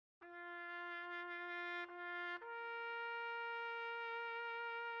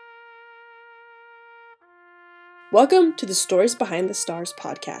Welcome to the Stories Behind the Stars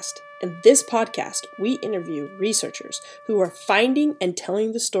podcast. In this podcast, we interview researchers who are finding and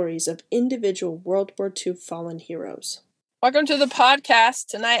telling the stories of individual World War II fallen heroes. Welcome to the podcast.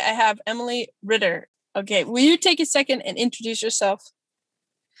 Tonight I have Emily Ritter. Okay, will you take a second and introduce yourself?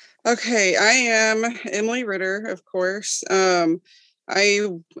 Okay, I am Emily Ritter, of course. I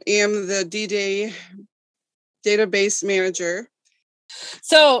am the D-Day database manager.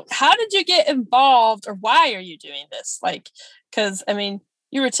 So how did you get involved, or why are you doing this? Because,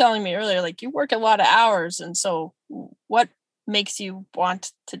 you were telling me earlier, you work a lot of hours. And so what makes you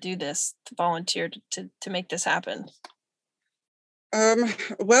want to do this, to volunteer to make this happen?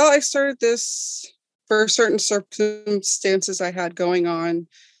 Well, I started this for certain circumstances I had going on.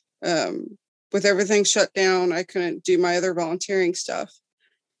 With everything shut down, I couldn't do my other volunteering stuff.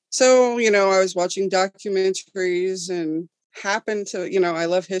 So, I was watching documentaries and happened to, I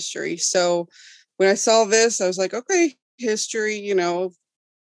love history. So when I saw this, I was like, okay, history,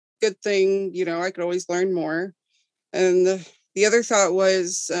 good thing, I could always learn more. And the other thought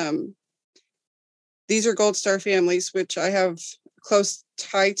was, these are Gold Star families, which I have a close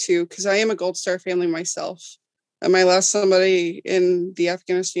tie to because I am a Gold Star family myself. I lost somebody in the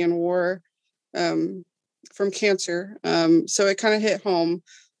Afghanistan war from cancer. So it kind of hit home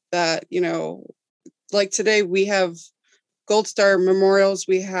that, today we have Gold Star memorials,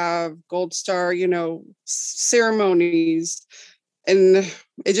 we have Gold Star, ceremonies. And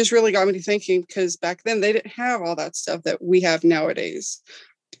it just really got me to thinking, because back then they didn't have all that stuff that we have nowadays.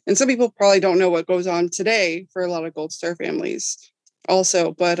 And some people probably don't know what goes on today for a lot of Gold Star families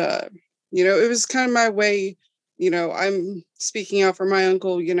also. But, it was kind of my way. I'm speaking out for my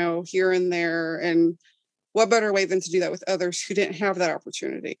uncle, here and there. And what better way than to do that with others who didn't have that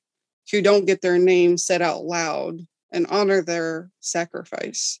opportunity, who don't get their name said out loud, and honor their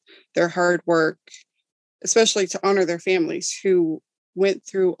sacrifice, their hard work, especially to honor their families who went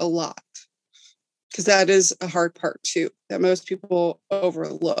through a lot. Because that is a hard part too, that most people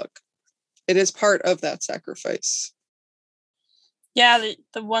overlook. It is part of that sacrifice. Yeah,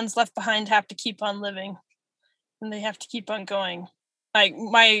 the ones left behind have to keep on living. And they have to keep on going.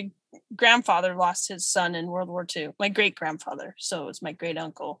 My grandfather lost his son in World War II. My great-grandfather, so it was my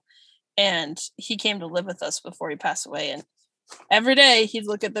great-uncle. And he came to live with us before he passed away. And every day he'd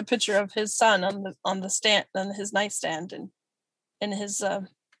look at the picture of his son on the stand, on his nightstand, and in his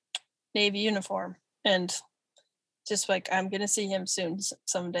Navy uniform. And just I'm going to see him soon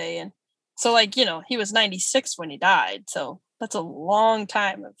someday. And so he was 96 when he died. So that's a long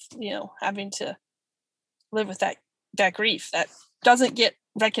time of, having to live with that grief that doesn't get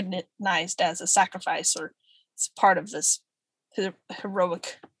recognized as a sacrifice, or it's part of this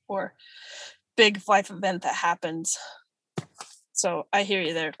heroic or big life event that happens. So I hear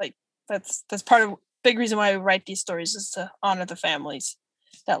you there. That's part of big reason why we write these stories, is to honor the families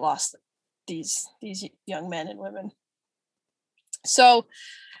that lost these young men and women. So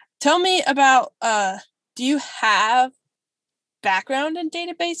tell me about, do you have background in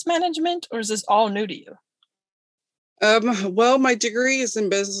database management, or is this all new to you? Well, my degree is in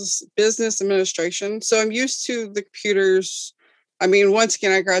business administration. So I'm used to the computers. Once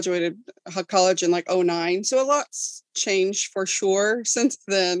again, I graduated college in 2009. So a lot's changed for sure since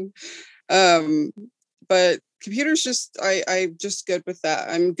then. But computers I'm just good with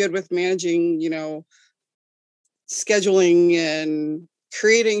that. I'm good with managing, scheduling and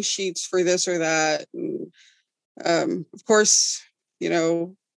creating sheets for this or that. And, of course,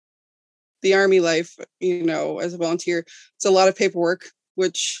 the Army life, as a volunteer, it's a lot of paperwork,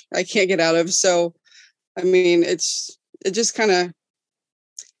 which I can't get out of. So, it just kind of,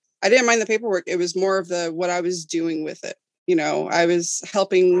 I didn't mind the paperwork. It was more of what I was doing with it. I was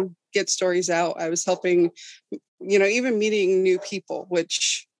helping get stories out. I was helping, even meeting new people,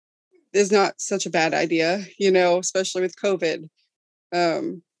 which is not such a bad idea, especially with COVID.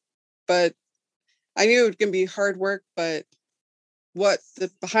 But I knew it was going to be hard work, but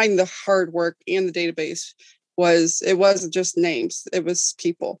behind the hard work and the database it wasn't just names, it was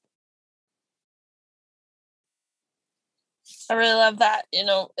people. I really love that.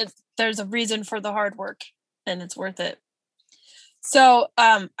 There's a reason for the hard work, and it's worth it. So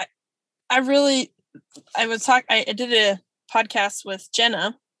I did a podcast with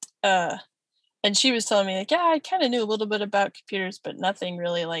Jenna, and she was telling me I kind of knew a little bit about computers, but nothing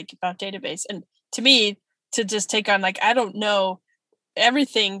really about database. And to me, to just take on I don't know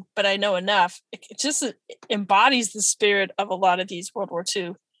everything, but I know enough. It just embodies the spirit of a lot of these World War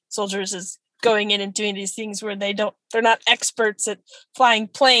II soldiers, is going in and doing these things where they're not experts at flying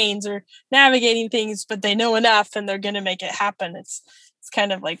planes or navigating things, but they know enough and they're going to make it happen. It's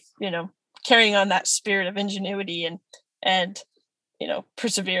kind of carrying on that spirit of ingenuity and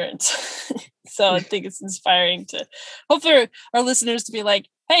perseverance. So I think it's inspiring to hope for our listeners to be like,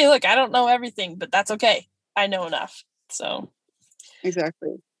 hey, look, I don't know everything, but that's okay. I know enough. So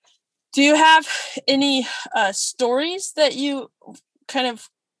exactly. Do you have any stories that you kind of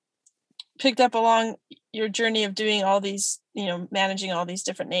picked up along your journey of doing all these, managing all these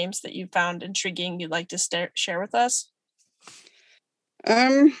different names that you found intriguing you'd like to share with us?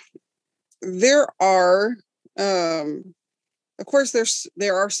 There are, of course,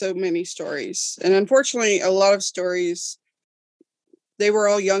 there are so many stories, and unfortunately, a lot of stories, they were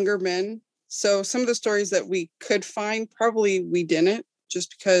all younger men. So some of the stories that we could find, probably we didn't,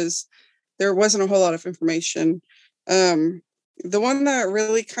 just because there wasn't a whole lot of information. The one that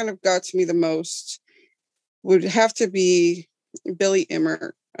really kind of got to me the most would have to be Billy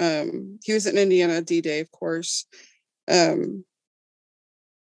Emmert. He was in Indiana D-Day, of course. But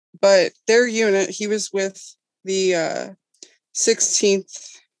their unit, he was with the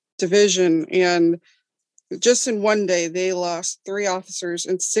 16th Division, and just in one day, they lost 3 officers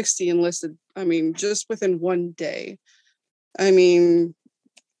and 60 enlisted. I mean, just within one day. I mean,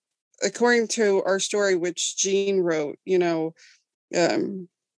 according to our story, which Gene wrote, he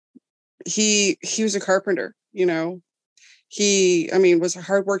was a carpenter. He was a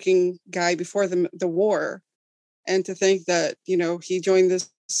hardworking guy before the war, and to think that he joined this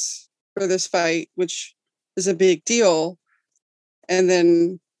for this fight, which is a big deal, and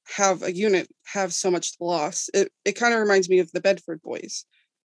then have a unit have so much loss. It kind of reminds me of the Bedford Boys.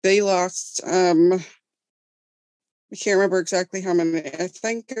 They lost, I can't remember exactly how many. I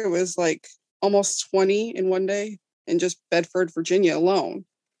think it was like almost 20 in one day in just Bedford, Virginia alone.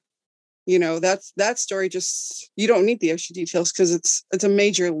 That story, just, you don't need the extra details because it's a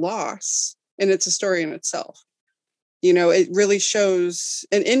major loss and it's a story in itself. It really shows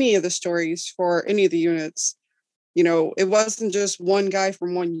in any of the stories for any of the units, it wasn't just one guy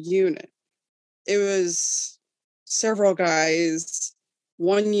from one unit. It was several guys,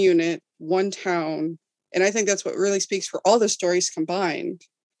 one unit, one town. And I think that's what really speaks for all the stories combined,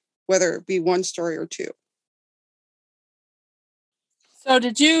 whether it be one story or two. So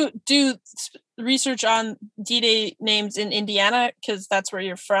did you do research on D-Day names in Indiana because that's where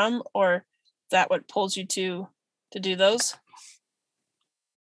you're from, or is that what pulls you to do those?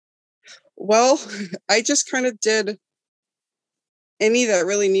 Well, I just kind of did any that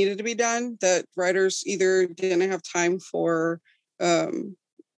really needed to be done that writers either didn't have time for. I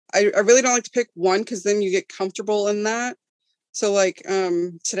really don't like to pick one because then you get comfortable in that. So like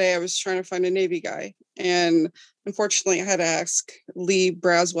today I was trying to find a Navy guy, and unfortunately I had to ask Lee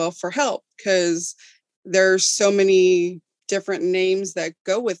Braswell for help because there's so many different names that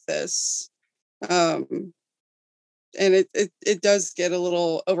go with this. And it does get a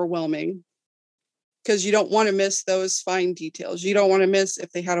little overwhelming because you don't want to miss those fine details. You don't want to miss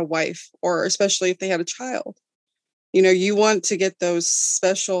if they had a wife, or especially if they had a child. You want to get those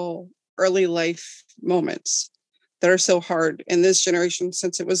special early life moments that are so hard in this generation,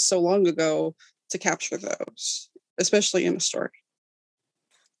 since it was so long ago, to capture those, especially in a story.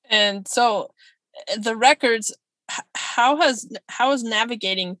 And so the records, how has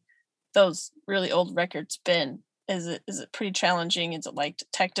navigating those really old records been? Is it pretty challenging? Is it like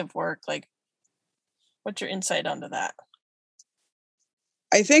detective work? Like, what's your insight onto that?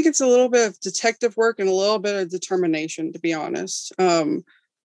 I think it's a little bit of detective work and a little bit of determination, to be honest.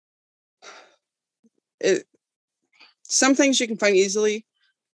 Some things you can find easily.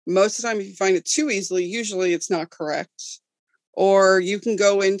 Most of the time, if you find it too easily, usually it's not correct. Or you can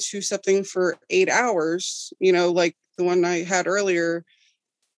go into something for 8 hours, like the one I had earlier.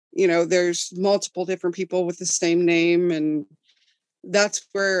 There's multiple different people with the same name. And that's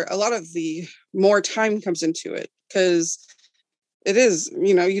where a lot of the more time comes into it, because it is,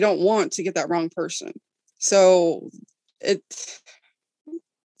 you don't want to get that wrong person. So it's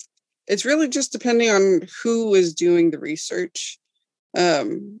really just depending on who is doing the research.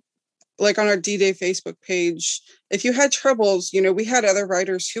 Like on our D-Day Facebook page, if you had troubles, we had other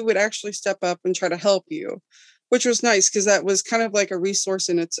writers who would actually step up and try to help you, which was nice because that was kind of like a resource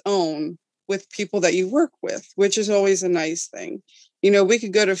in its own with people that you work with, which is always a nice thing. We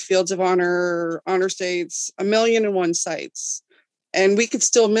could go to Fields of Honor, Honor States, 1,000,001 sites, and we could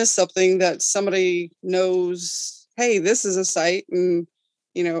still miss something that somebody knows, hey, this is a site. And,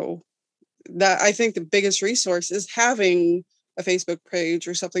 that I think the biggest resource is having a Facebook page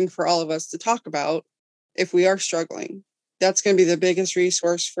or something for all of us to talk about if we are struggling. That's going to be the biggest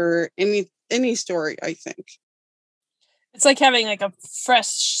resource for any story, I think. It's like having like a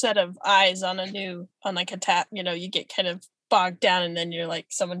fresh set of eyes on like a tap, you get kind of bogged down, and then you're like,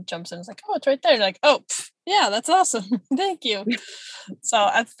 someone jumps in, it's like, oh, it's right there. You're like, oh, yeah, that's awesome. Thank you. So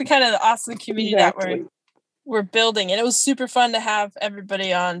that's the kind of the awesome community that we're building. And it was super fun to have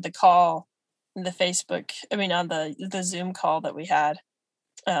everybody on the call and the Facebook, on the Zoom call that we had.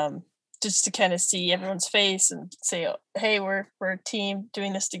 Just to kind of see everyone's face and say, oh, hey, we're a team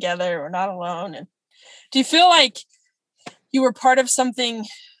doing this together. We're not alone. And do you feel like you were part of something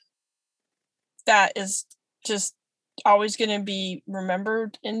that is just always going to be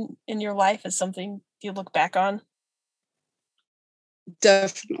remembered in your life as something you look back on?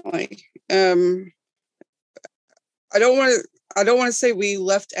 Definitely. I don't want to say we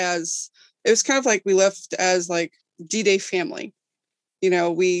left as, it was kind of like we left as like D-Day family.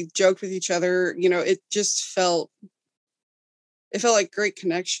 We joked with each other. It felt like great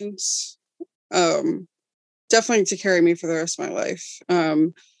connections. Definitely to carry me for the rest of my life.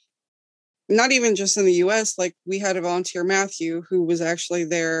 Not even just in the US, like we had a volunteer, Matthew, who was actually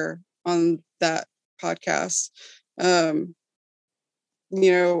there on that podcast. I've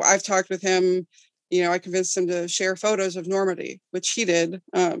talked with him, I convinced him to share photos of Normandy, which he did,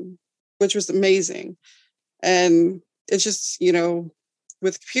 which was amazing. And it's just,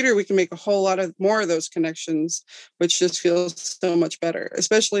 with computer, we can make a whole lot of more of those connections, which just feels so much better,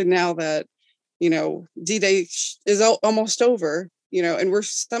 especially now that, D-Day is almost over, and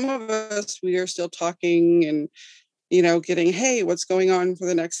some of us, we are still talking and, getting, hey, what's going on for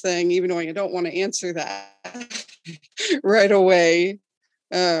the next thing, even though I don't want to answer that right away.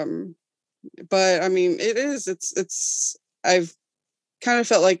 But I've kind of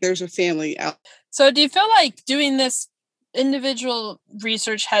felt like there's a family out. So do you feel like doing this individual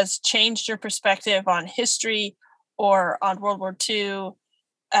research has changed your perspective on history or on World War II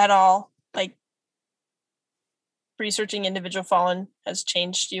at all? Like researching individual fallen has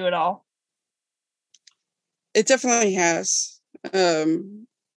changed you at all? It definitely has. The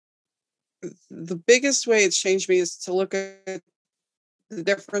biggest way it's changed me is to look at the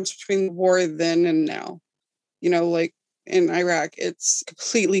difference between the war then and now. Like in Iraq, it's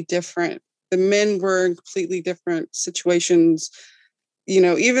completely different. The men were in completely different situations,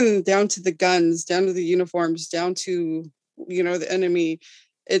 even down to the guns, down to the uniforms, down to, the enemy.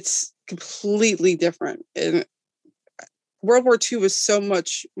 It's completely different. And World War II was so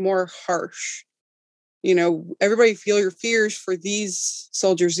much more harsh. Everybody feel your fears for these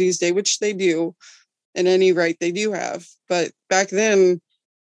soldiers these days, which they do, and any right they do have. But back then,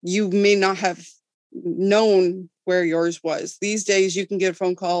 you may not have known where yours was. These days, you can get a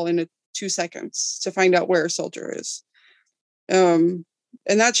phone call in 2 seconds to find out where a soldier is. And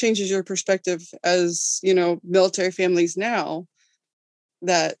that changes your perspective as, military families now,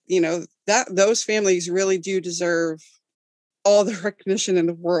 that, that those families really do deserve all the recognition in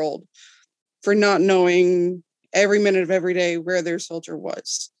the world for not knowing every minute of every day where their soldier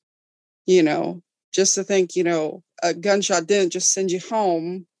was. Just to think, a gunshot didn't just send you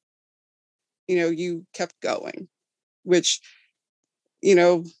home, you kept going, which,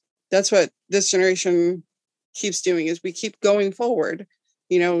 that's what this generation keeps doing, is we keep going forward,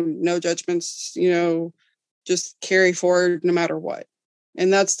 no judgments, just carry forward no matter what.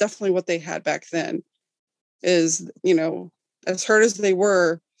 And that's definitely what they had back then, is, as hurt as they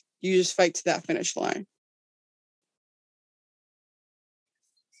were, you just fight to that finish line.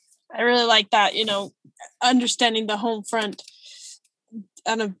 I really like that, understanding the home front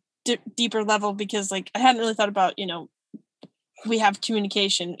on a deeper level, because like I hadn't really thought about, we have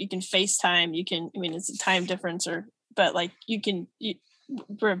communication, you can FaceTime, you can, it's a time difference, but like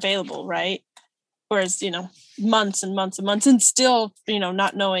we're available, right? Whereas, months and months and months and still,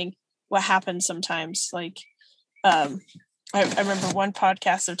 not knowing what happens sometimes. Like, I remember one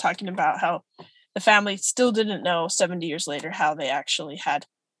podcast they're talking about how the family still didn't know 70 years later how they actually had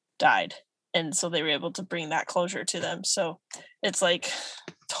died. And so they were able to bring that closure to them. So it's like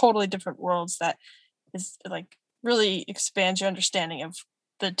totally different worlds that is like really expands your understanding of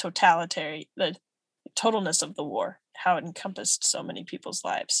the totalness of the war, how it encompassed so many people's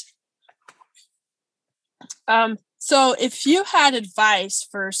lives. So if you had advice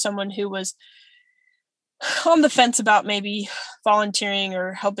for someone who was on the fence about maybe volunteering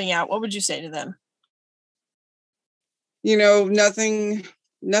or helping out, what would you say to them? Nothing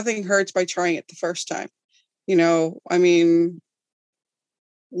hurts by trying it the first time.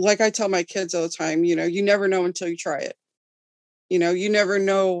 Like I tell my kids all the time, you never know until you try it. You never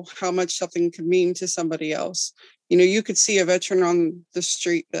know how much something could mean to somebody else. You could see a veteran on the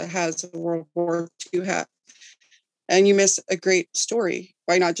street that has a World War II hat, and you miss a great story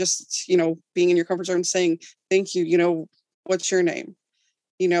by not just, being in your comfort zone saying, thank you, what's your name?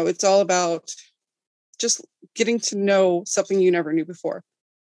 It's all about just getting to know something you never knew before.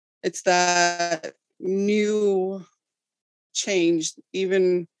 It's that new change.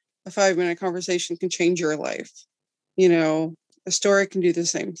 Even a 5-minute conversation can change your life. A story can do the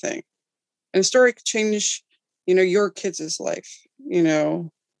same thing. And a story can change, your kids' life.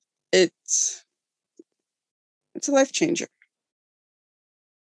 It's a life changer.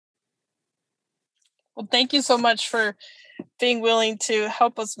 Well, thank you so much for being willing to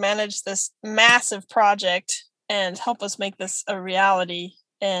help us manage this massive project and help us make this a reality.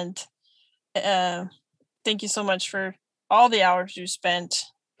 And thank you so much for all the hours you spent.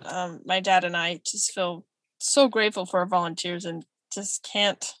 My dad and I just feel so grateful for our volunteers and just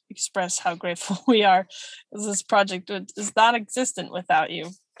can't express how grateful we are. This project is not existent without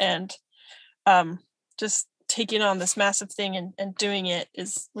you. And just taking on this massive thing and doing it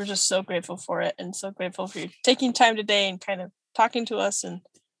we're just so grateful for it, and so grateful for you taking time today and kind of talking to us and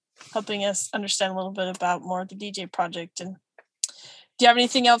helping us understand a little bit about more of the DJ project. And do you have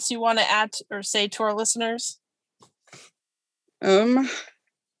anything else you want to add or say to our listeners? As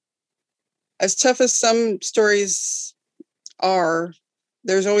tough as some stories are,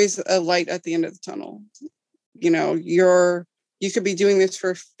 there's always a light at the end of the tunnel. You could be doing this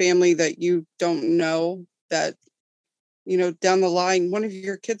for a family that you don't know, that, down the line, one of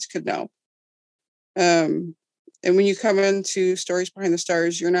your kids could know. And when you come into Stories Behind the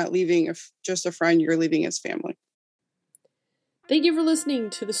Stars, you're not leaving just a friend, you're leaving his family. Thank you for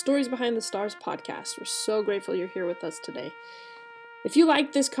listening to the Stories Behind the Stars podcast. We're so grateful you're here with us today. If you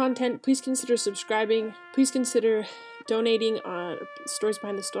like this content, please consider subscribing. Please consider donating on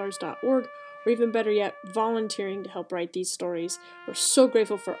storiesbehindthestars.org, or even better yet, volunteering to help write these stories. We're so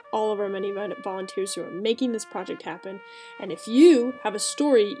grateful for all of our many volunteers who are making this project happen. And if you have a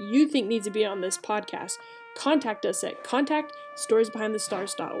story you think needs to be on this podcast, contact us at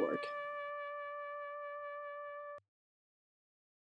contact@storiesbehindthestars.org.